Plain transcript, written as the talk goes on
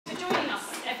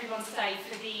on stay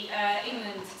for the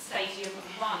England Stadium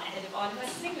run ahead of Ireland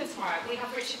versus England tomorrow. We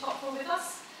have Richard Cockerill with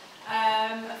us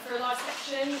for a live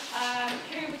section.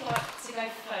 Who would like to go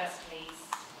first, please?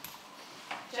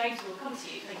 James, we'll come to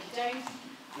you. Thank you, James.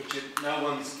 Richard, no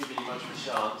one's giving you much of a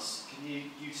chance. Can you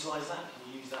utilise that?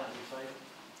 Can you use that in your favour?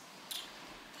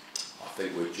 I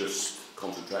think we're just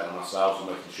concentrating on ourselves and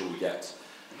making sure we get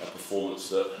a performance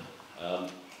that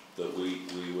that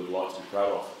we would like to be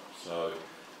proud of. So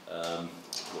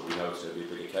what we know is going to be a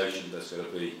big occasion. There's going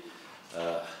to be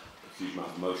a huge amount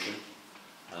of emotion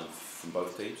from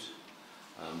both teams.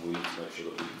 We need to make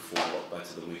sure that we perform a lot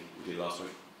better than we did last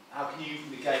week. How can you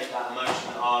negate that emotion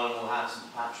that Ireland will have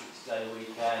St Patrick's Day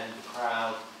weekend, the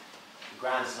crowd, the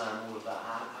Grand Slam, all of that?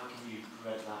 How can you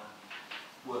prevent that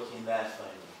working in their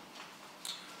favour?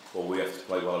 Well, we have to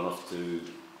play well enough to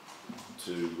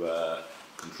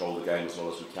control the game as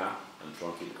well as we can and try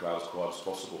and keep the crowd as quiet as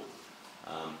possible.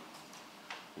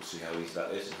 We'll see how easy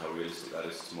that is and how realistic that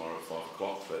is tomorrow at 5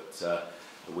 o'clock.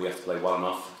 But we have to play well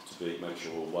enough to make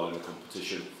sure we're well in the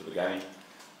competition for the game.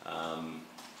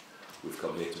 We've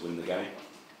come here to win the game.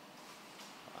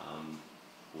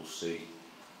 We'll see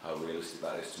how realistic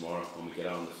that is tomorrow when we get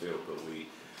out on the field. But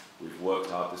we've worked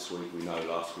hard this week. We know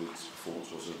last week's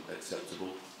performance wasn't acceptable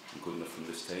and good enough from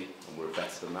this team, and we're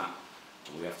better than that.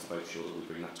 And we have to make sure that we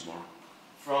bring that tomorrow.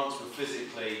 France were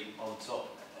physically on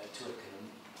top at Twickenham.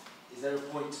 Is there a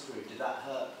point to prove? Did that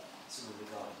hurt some of the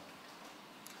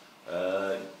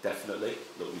guys? Definitely.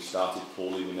 Look, we started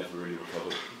poorly. We never really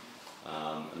recovered.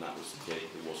 And that was the key.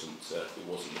 It wasn't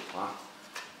the plan.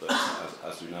 But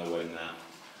as we know,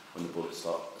 when the bullets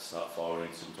start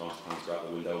firing, sometimes plans go out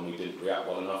the window, and we didn't react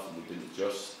well enough, and we didn't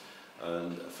adjust,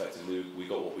 and effectively we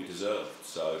got what we deserved.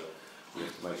 So we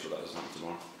have to make sure that doesn't happen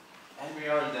tomorrow. Henry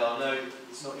Arundel, I know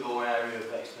it's not your area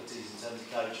of expertise in terms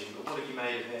of coaching, but what have you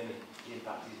made of him and the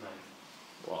impact he's made?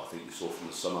 Well, I think you saw from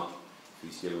the summer,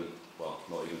 he's given, well,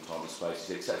 not even time and space.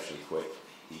 He's exceptionally quick.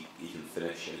 He can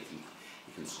finish, and he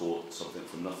can score something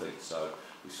from nothing. So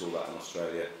we saw that in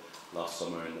Australia last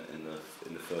summer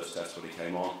in the first test when he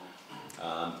came on,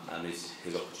 and his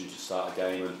opportunity to start a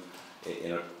game and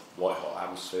in a white hot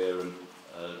atmosphere and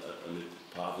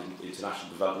part of international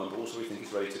development, but also we think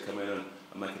he's ready to come in and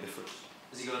make a difference.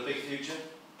 Has he got a big future?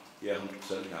 Yeah,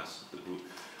 100% he has.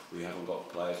 We haven't got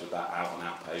players with that out and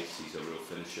out pace. He's a real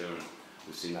finisher, and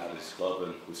we've seen that at his club,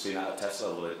 and we've seen that at test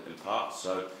level in part.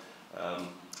 So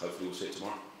hopefully we'll see it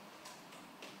tomorrow.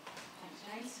 Thanks,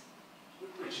 James.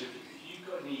 Richard, have you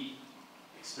got any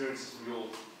experiences from your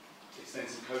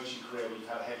extensive coaching career where you've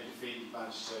had a heavy defeat and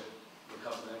managed to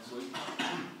recover the next week?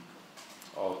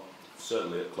 Oh,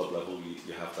 certainly at club level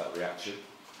you have that reaction.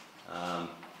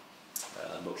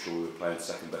 I'm not sure we were playing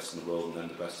second best in the world and then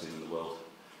the best team in the world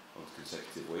on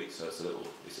consecutive weeks, so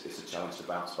it's a challenge to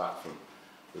bounce back from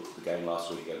the game last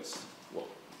week against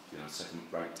second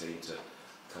ranked team to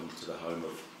come to the home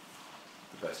of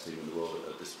the best team in the world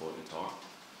at this point in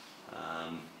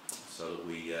time. So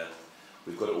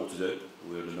we've got it all to do.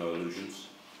 We're under no illusions.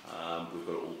 We've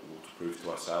got it all to prove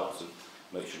to ourselves and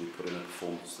make sure we put in a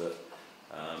performance that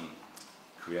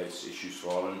creates issues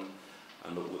for Ireland.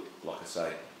 And look, like I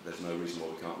say, there's no reason why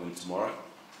we can't win tomorrow.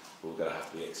 We're going to have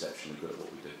to be exceptionally good at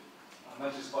what we do. I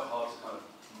imagine it's quite hard to kind of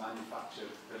manufacture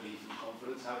belief and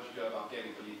confidence. How would you go about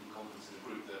getting belief and confidence in a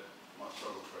group that might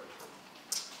struggle for it?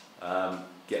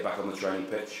 Get back on the training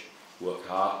pitch, work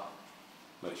hard,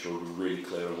 make sure we're really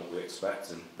clear on what we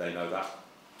expect, and they know that.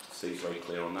 Steve's very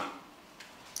clear on that.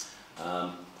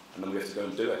 And then we have to go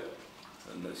and do it.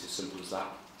 And it's as simple as that.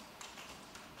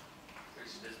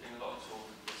 Richard, there's been a lot of talk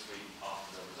this week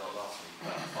after the result last week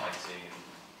about fighting and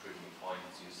proving a point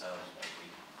to yourselves maybe.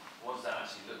 What does that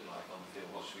actually look like on the field?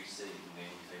 What should we see from the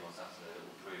England team on Saturday that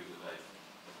will prove that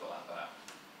they've got that back?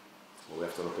 Well, we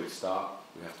have to have a big start.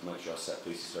 We have to make sure our set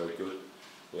piece is very good.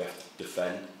 We have to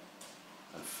defend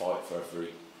and fight for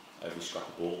every scrap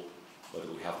of ball, whether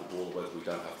we have the ball or whether we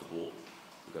don't have the ball.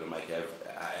 We've got to make our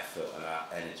effort and our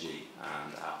energy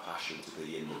and our passion to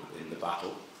be in the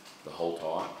battle the whole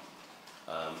time.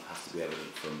 Has to be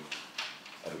evident from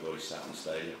everybody sat in the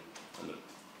stadium, and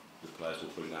the players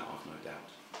will bring that off, no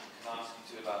doubt. Can I ask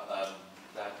you too about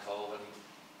Dan Cole when he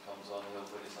comes on? He'll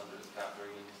win his 100th cap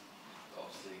ring, and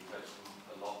obviously he coached him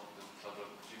a lot with the club.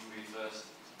 Do you remember your first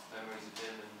memories of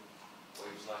him and what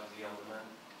he was like as a younger man?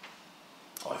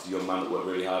 Oh, he's a young man that worked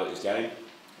really hard at his game.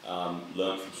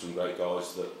 Learned from some great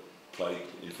guys that played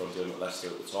in front of him at Leicester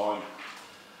at the time,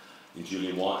 in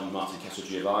Julian White and Martin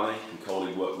Castrogiovanni, and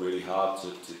Coley worked really hard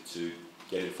to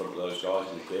get in front of those guys,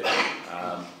 and he did.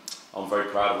 I'm very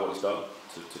proud of what he's done,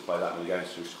 to play that many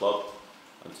games for his club,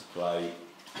 and to play,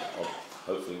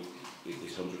 hopefully,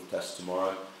 his 100th test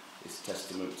tomorrow, it's a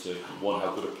testament to, one,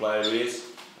 how good a player he is,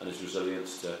 and his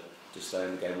resilience to stay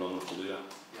in the game long enough to do that.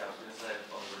 Yeah, I was going to say,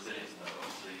 on the resilience note,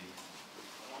 obviously,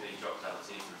 being dropped out of the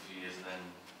team for a few years and then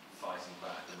fighting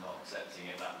back and not accepting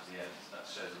it, that was the end. That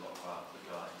shows a lot about the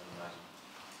guy, I can imagine.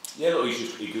 Yeah, look,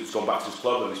 he's gone back to his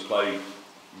club and he's played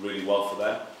really well for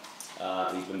them.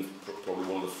 He's been probably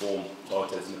one of the form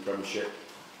tight ends in the Premiership,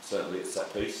 certainly at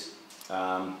set piece.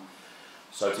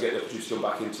 So to get the opportunity to come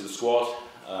back into the squad,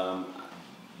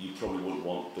 you probably wouldn't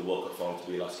want the World Cup final to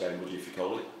be your last game, would you, for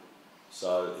Coley?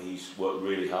 So he's worked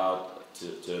really hard to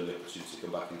earn the opportunity to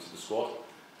come back into the squad,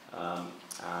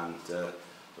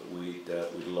 we'd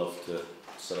love to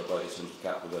celebrate his 100th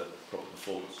cap with a proper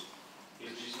performance.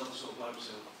 He's not the sort of bloke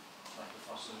to make a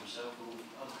fuss of himself, or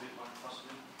other people make a fuss of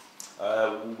him?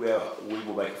 We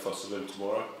will make a fuss of him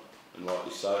tomorrow, and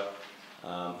rightly so.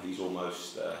 He's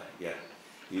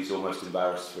almost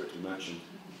embarrassed for it to be mentioned,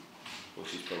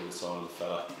 which is probably the sign of the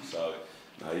fella. So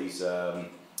no, he's a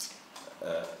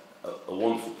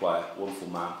wonderful player, wonderful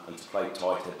man, and to play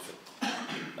tight head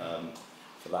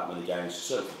for that many games,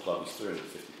 certainly for the club, he's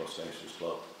 350 plus games for his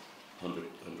club,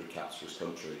 100 caps for his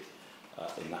country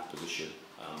in that position.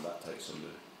 That takes some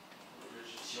doing.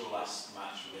 It's your last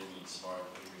match with England tomorrow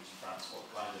before you move to France. What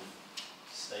kind of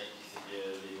state do you think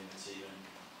you're leaving the team in?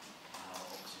 How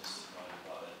optimistic are you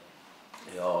about it?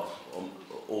 Yeah, I'm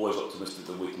always optimistic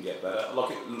that we can get better.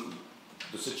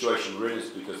 The situation we're in is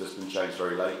because there's been changed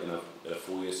very late in a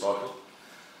 4-year cycle.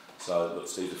 So look,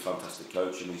 Steve's a fantastic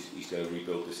coach and he's going to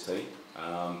rebuild this team.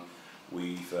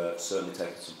 We've certainly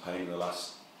taken some pain in the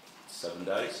last 7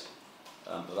 days,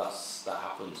 but that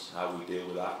happens. How we deal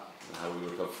with that and how we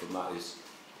recover from that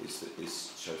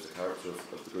shows the character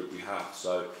of the group we have.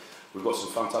 So we've got some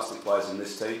fantastic players in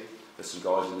this team. There's some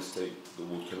guys in this team that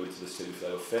would come into this team if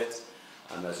they were fit,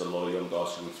 and there's a lot of young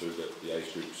guys coming through the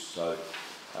age groups. So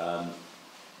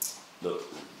look,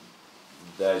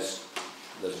 there's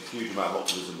a huge amount of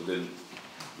optimism within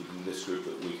this group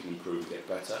that we can improve and get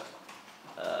better.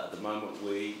 At the moment,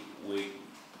 we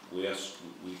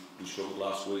struggled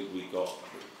last week.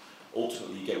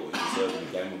 Ultimately you get what you deserve in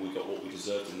the game, and we got what we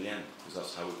deserved in the end, because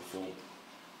that's how we performed.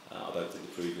 I don't think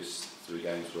the previous 3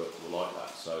 games were like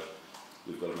that. So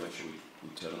we've got to make sure we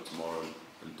turn up tomorrow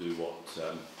and do what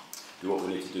we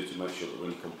need to do to make sure that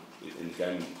we're in the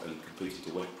game and competing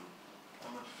to win.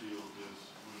 How much fuel does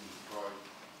winning pride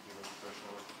give a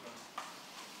professional rugby?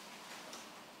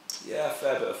 Yeah, a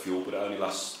fair bit of fuel, but it only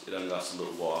lasts a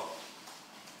little while.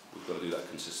 We've got to do that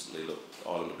consistently. Look,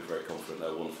 Ireland will be very confident. They're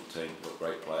a wonderful team. They've got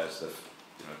great players. They've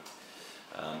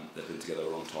been together a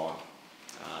long time.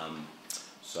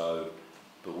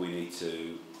 But we need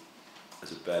to,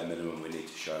 as a bare minimum, we need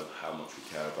to show how much we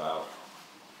care about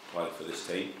playing for this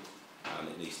team, and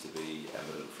it needs to be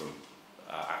evident from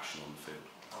our action on the field.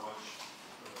 How much,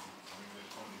 from this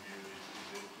point of view,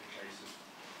 is it a case of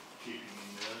keeping in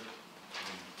nerve? I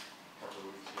mean, a couple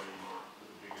of weeks ago you got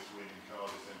the biggest win in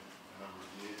Cardiff in a number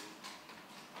of years,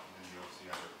 and then you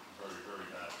obviously had a very, very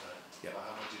bad day. Yep. But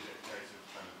how much is it a case of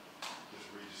kind of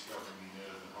just rediscovering the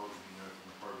nerve and holding the nerve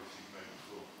from the progress you've made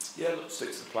before? Yeah, look,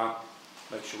 stick to the plan.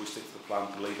 Make sure we stick to the plan,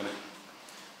 believe in it,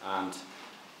 and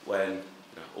when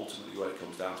ultimately when it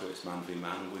comes down to it, it's man v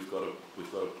man, and we've got to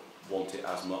want it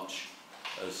as much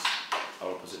as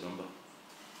our opposite number.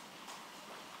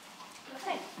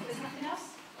 Okay, there's nothing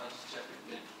else? I'll just check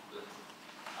the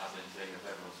admin thing if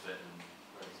everyone's fit and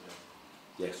ready to go.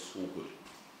 Yes, all good.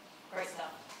 Great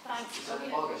stuff. Thanks. Is that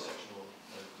the cargo section or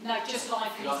no? No, just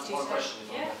live for Can I these ask two. one question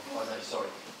if Yeah. I may?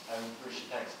 Sorry. Richard,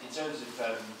 thanks. In terms of,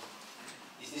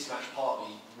 is this match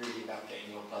partly really about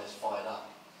getting your players fired up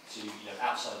to,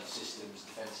 outside of systems,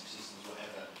 defensive systems,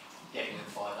 whatever, getting them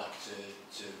fired up to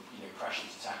crash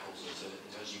into tackles or to,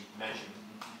 as you mentioned,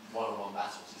 one-on-one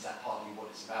battles? Is that partly what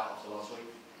it's about after last week?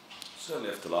 Certainly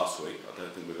after last week. I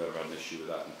don't think we've ever had an issue with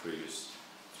that in the previous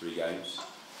 3 games.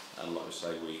 And like I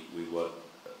say, we weren't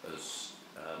as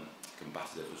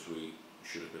combative as we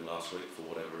should have been last week for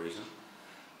whatever reason.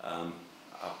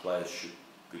 Our players should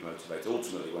be motivated.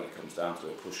 Ultimately, when it comes down to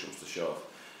it, push comes to shove,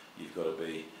 you've got to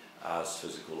be as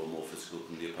physical or more physical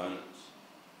than the opponents.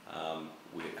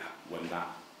 When that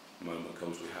moment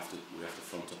comes, we have to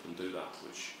front up and do that,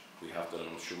 which we have done, and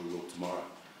I'm sure we will tomorrow.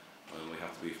 And we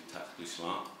have to be tactically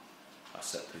smart. Our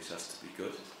set piece has to be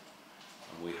good,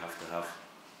 and we have to have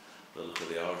the look of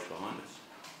the Irish behind us.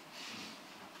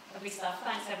 Lovely stuff.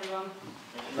 Thanks, everyone.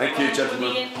 Thank you, gentlemen.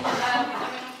 We'll be in with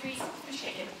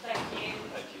chicken. Thank you.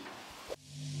 Thank you.